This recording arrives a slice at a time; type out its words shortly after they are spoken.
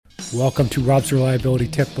Welcome to Rob's Reliability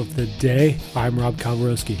Tip of the Day. I'm Rob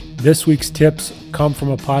Kalwarowski. This week's tips come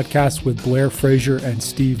from a podcast with Blair Fraser and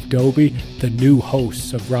Steve Doby, the new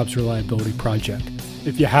hosts of Rob's Reliability Project.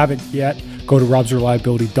 If you haven't yet, go to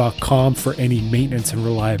robsreliability.com for any maintenance and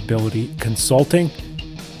reliability consulting.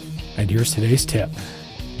 And here's today's tip.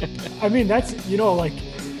 I mean, that's,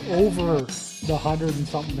 over the 100 and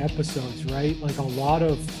something episodes, right? Like a lot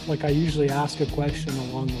of, I usually ask a question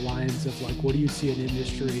along the lines of what do you see in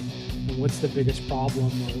industry and what's the biggest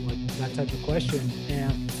problem, or that type of question.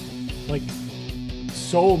 And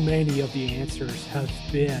so many of the answers have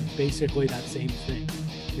been basically that same thing.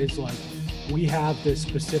 It's we have this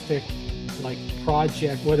specific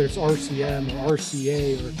project, whether it's RCM or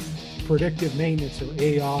RCA or predictive maintenance or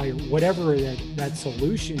AI or whatever that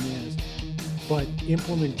solution is, but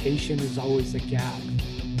implementation is always a gap.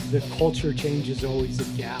 The culture change is always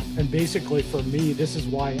a gap. And basically for me, this is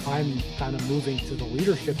why I'm kind of moving to the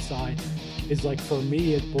leadership side, is for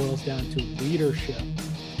me, it boils down to leadership.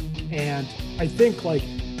 And I think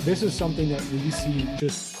this is something that we see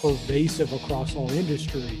just pervasive across all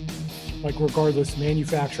industry, regardless,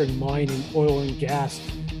 manufacturing, mining, oil and gas,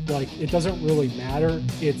 it doesn't really matter.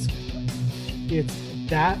 It's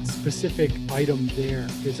that specific item there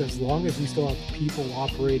is, as long as we still have people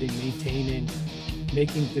operating, maintaining,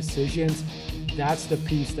 making decisions, that's the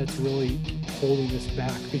piece that's really holding us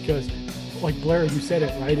back. Because Blair, you said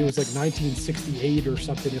it, right? It was 1968 or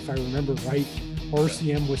something, if I remember right.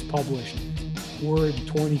 RCM was published. We're in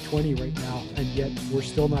 2020 right now, and yet we're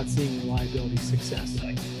still not seeing reliability success.